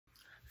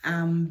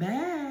I'm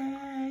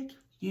back.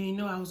 You didn't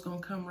know I was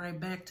going to come right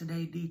back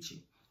today, did you?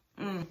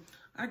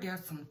 I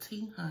got some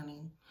tea,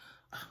 honey.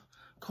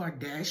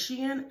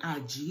 Kardashian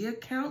IG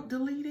account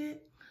deleted.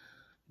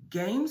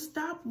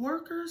 GameStop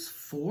workers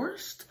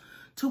forced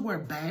to wear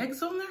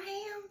bags on their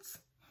hands.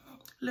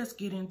 Let's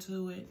get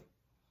into it.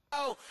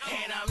 Oh,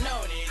 and I'm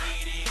known it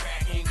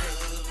cracking good,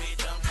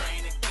 bitch, I'm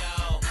trained to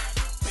go.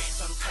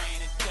 Bitch, I'm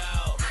trained to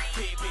go.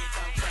 Bitch,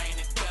 I'm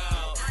trained to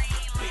go.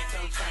 Bitch,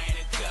 I'm trained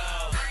to go.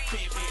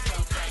 Bitch,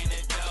 I'm trained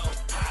to go.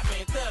 I've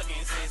been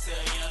thugging since a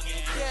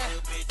youngin'. Yeah.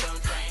 Bitch, I'm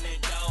trained to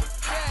go.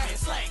 I've been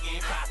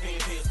slanging, popping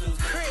pistols.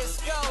 Chris,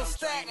 go,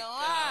 stacking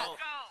on.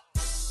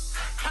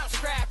 I'm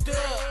strapped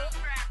up.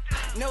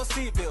 No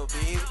seatbelt,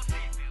 baby.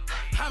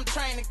 I'm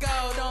trained to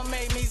go. Don't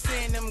make me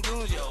send them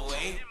goons your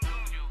way.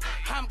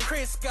 I'm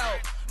Crisco,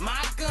 my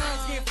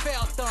guns get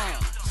felt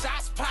on.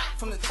 Shots pop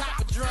from the top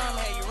of drum.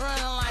 Hey, you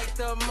running like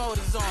the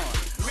motor's on.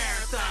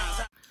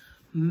 Marathons.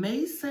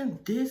 Mason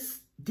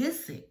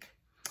Disick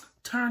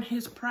turned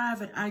his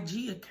private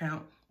IG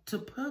account to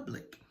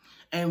public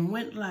and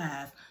went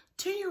live.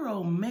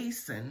 10-year-old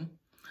Mason,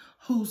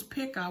 whose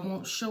pic I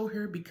won't show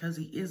here because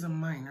he is a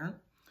minor,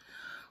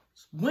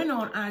 went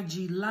on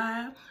IG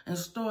Live and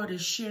started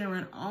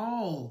sharing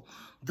all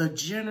the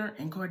Jenner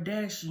and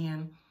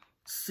Kardashian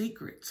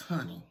secrets,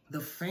 honey,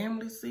 the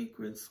family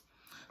secrets.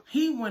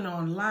 He went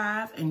on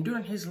live, and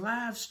during his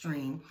live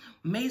stream,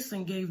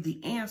 Mason gave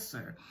the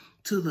answer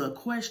to the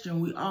question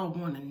we all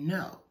want to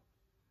know.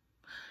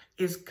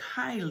 Is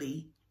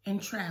Kylie and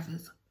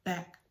Travis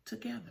back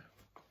together?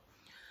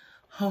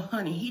 Oh,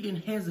 honey, he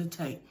didn't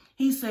hesitate.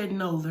 He said,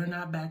 no, they're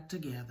not back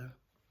together.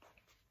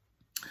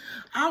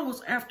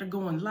 Hours after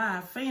going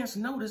live, fans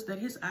noticed that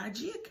his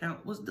IG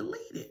account was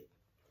deleted.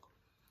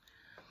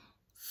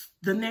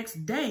 The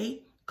next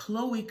day,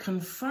 Khloe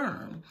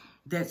confirmed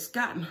that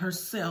Scott and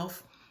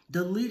herself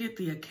deleted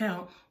the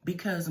account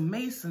because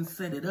Mason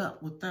set it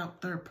up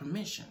without their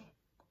permission.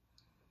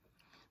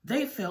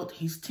 They felt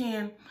he's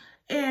 10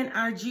 and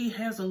IG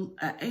has an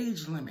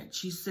age limit.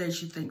 She says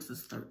she thinks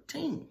it's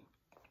 13.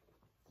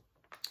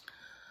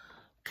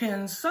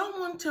 Can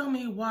someone tell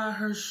me why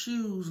her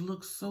shoes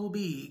look so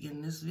big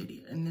in this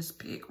video, in this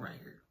pic right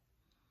here?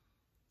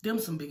 Them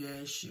some big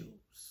ass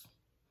shoes.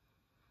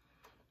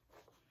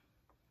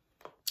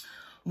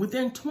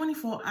 Within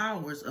 24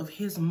 hours of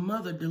his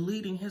mother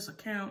deleting his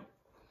account,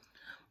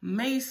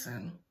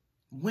 Mason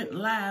went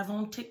live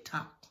on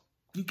TikTok.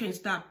 You can't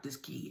stop this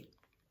kid.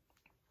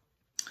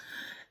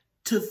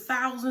 To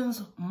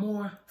thousands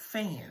more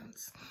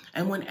fans.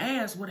 And when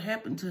asked what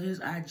happened to his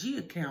IG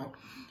account,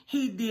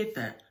 he did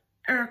the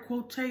air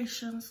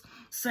quotations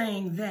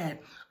saying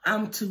that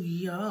I'm too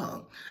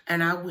young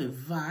and I went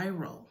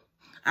viral.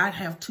 I'd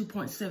have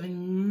 2.7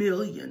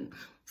 million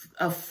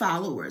of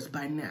followers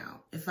by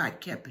now if I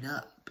kept it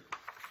up.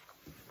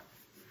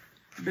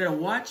 Better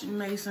watch it,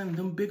 Mason.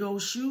 Them big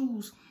old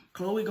shoes.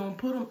 Khloe gonna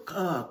put them,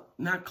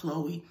 not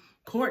Khloe,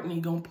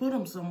 Kourtney gonna put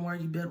them somewhere.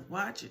 You better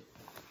watch it.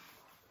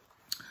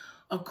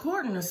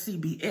 According to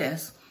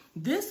CBS,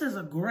 this is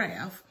a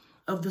graph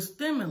of the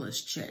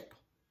stimulus check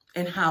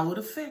and how it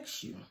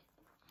affects you.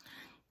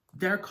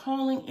 They're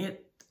calling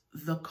it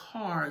the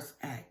CARS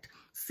Act,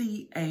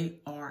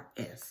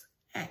 C-A-R-S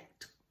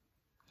Act.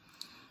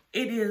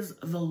 It is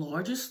the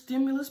largest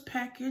stimulus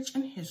package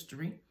in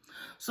history.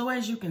 So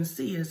as you can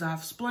see, as I've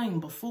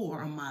explained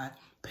before on my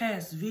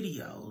past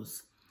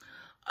videos,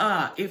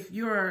 if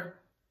your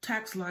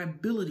tax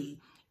liability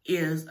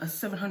is a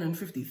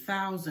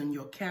 $750,000,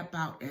 you'll cap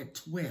out at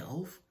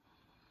 12.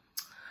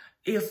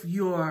 If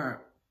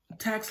your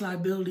tax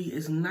liability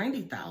is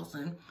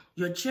 $90,000,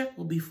 your check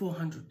will be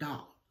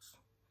 $400.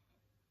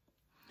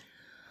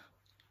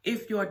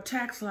 If your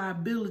tax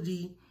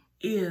liability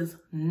is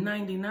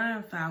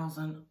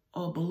 $99,000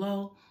 or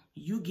below,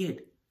 you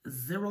get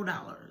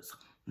 $0.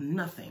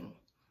 Nothing.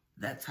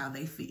 That's how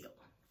they feel.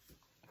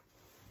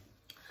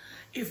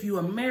 If you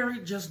are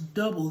married, just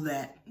double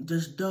that.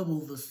 Just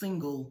double the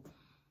single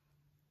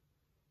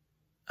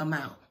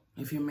amount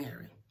if you're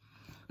married.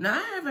 Now,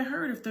 I haven't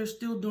heard if they're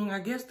still doing, I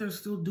guess they're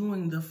still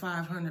doing the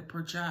 $500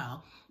 per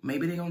child.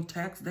 Maybe they're going to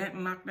tax that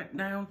and knock that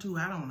down too.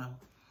 I don't know.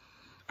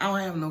 I don't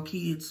have no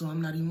kids, so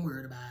I'm not even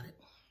worried about it.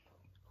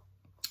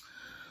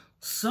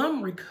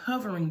 Some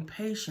recovering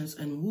patients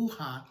in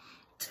Wuhan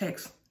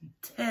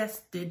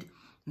tested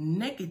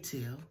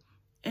negative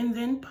and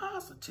then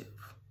positive.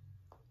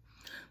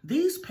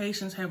 These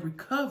patients have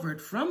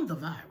recovered from the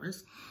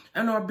virus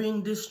and are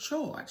being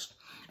discharged.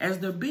 As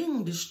they're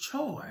being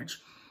discharged,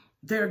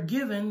 they're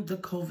given the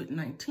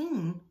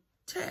COVID-19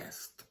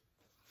 test.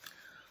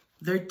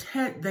 They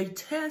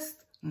test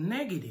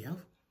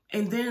negative,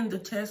 and then the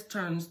test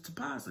turns to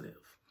positive.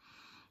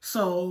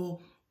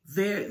 So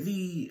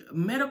the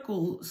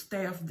medical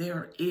staff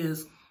there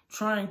is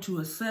trying to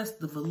assess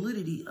the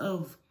validity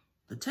of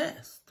the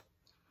test.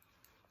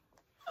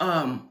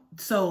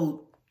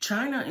 So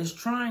China is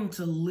trying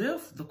to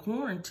lift the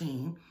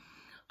quarantine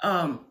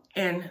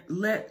and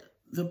let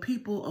the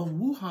people of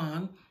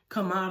Wuhan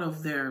come out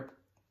of their,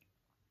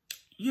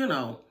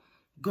 try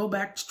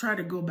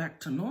to go back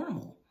to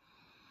normal.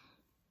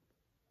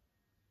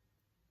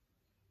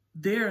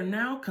 They're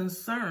now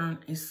concerned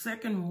a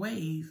second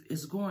wave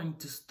is going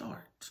to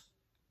start.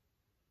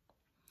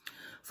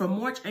 From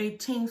March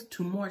 18th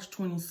to March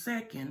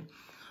 22nd,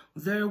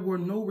 there were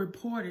no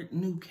reported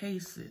new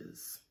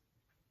cases.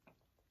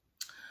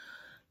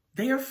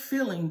 They are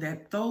feeling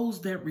that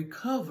those that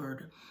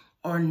recovered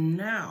are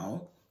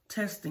now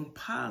testing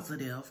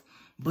positive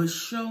but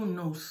show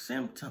no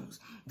symptoms.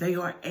 They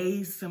are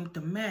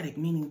asymptomatic,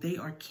 meaning they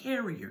are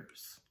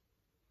carriers.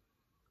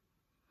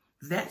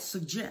 That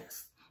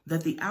suggests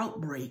that the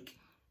outbreak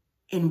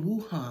in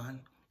Wuhan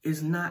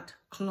is not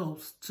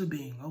close to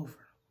being over.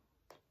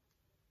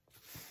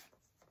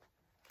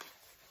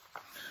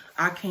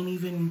 I can't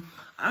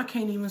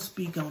even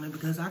speak on it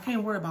because I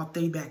can't worry about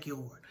their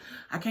backyard.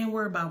 I can't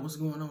worry about what's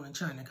going on in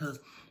China because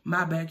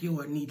my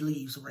backyard need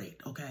leaves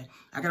raked, okay?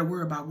 I got to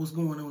worry about what's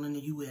going on in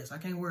the U.S. I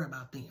can't worry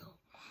about them.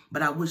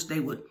 But I wish they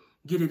would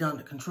get it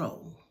under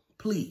control,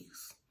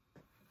 please.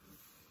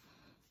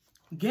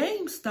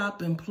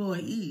 GameStop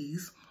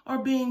employees are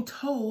being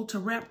told to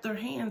wrap their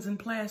hands in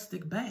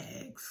plastic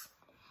bags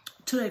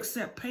to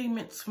accept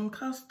payments from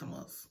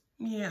customers.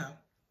 Yeah.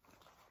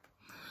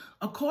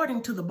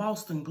 According to the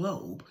Boston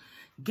Globe,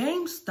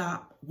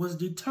 GameStop was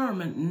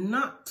determined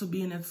not to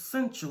be an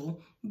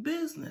essential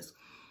business.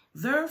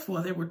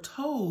 Therefore, they were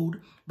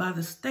told by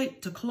the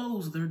state to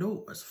close their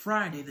doors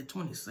Friday the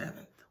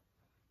 27th.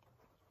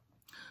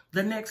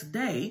 The next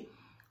day,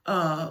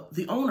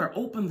 the owner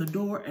opened the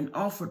door and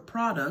offered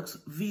products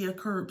via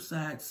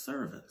curbside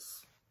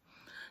service.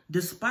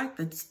 Despite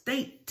the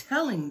state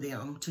telling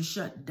them to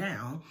shut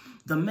down,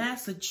 the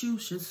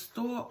Massachusetts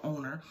store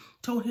owner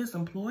told his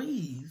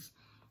employees,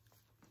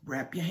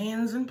 wrap your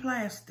hands in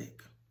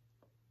plastic,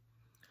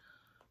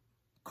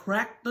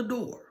 crack the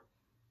door,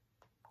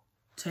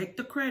 take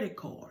the credit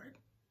card,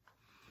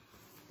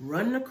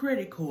 run the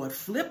credit card,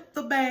 flip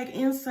the bag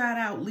inside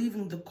out,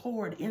 leaving the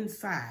cord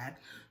inside,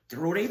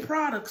 throw their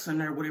products in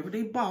there, whatever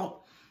they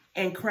bought,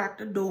 and crack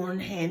the door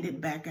and hand it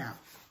back out.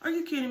 Are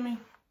you kidding me?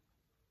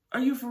 Are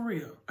you for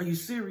real? Are you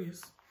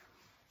serious?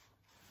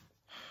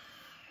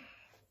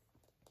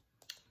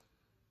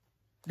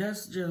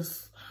 That's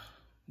just,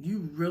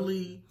 you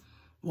really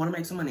want to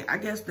make some money. I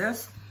guess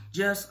that's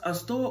just a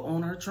store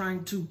owner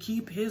trying to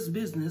keep his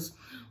business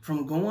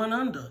from going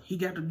under. He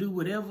got to do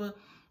whatever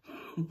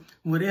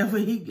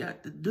he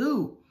got to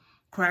do.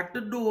 Crack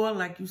the door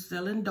like you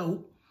selling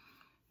dope.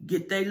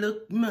 Get their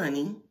little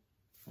money.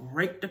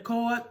 Rake the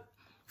cord.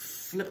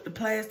 Flip the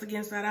plastic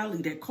inside out.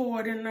 Leave that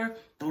cord in there.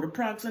 Throw the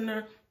products in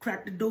there.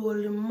 Crack the door a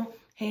little more.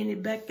 Hand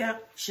it back out.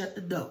 Shut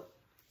the door.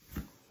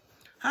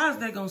 How's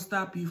that going to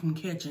stop you from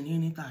catching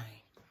anything?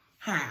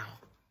 How?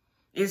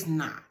 It's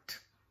not.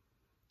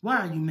 Why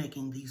are you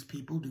making these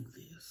people do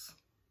this?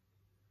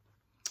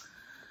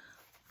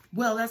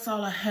 Well, that's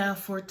all I have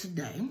for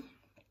today.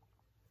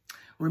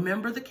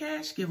 Remember the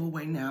cash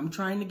giveaway now. I'm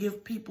trying to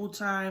give people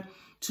time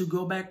to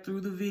go back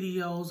through the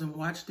videos and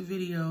watch the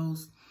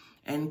videos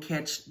and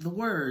catch the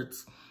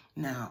words.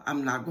 Now,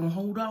 I'm not going to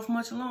hold off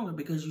much longer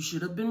because you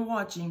should have been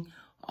watching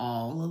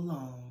all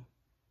along.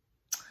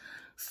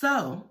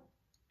 So,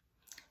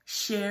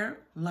 share,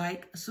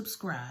 like,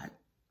 subscribe.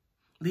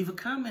 Leave a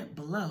comment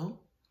below.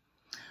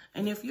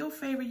 And if your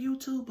favorite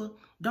YouTuber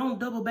don't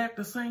double back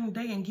the same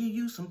day and give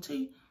you some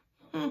tea,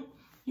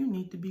 you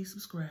need to be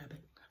subscribing.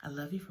 I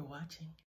love you for watching.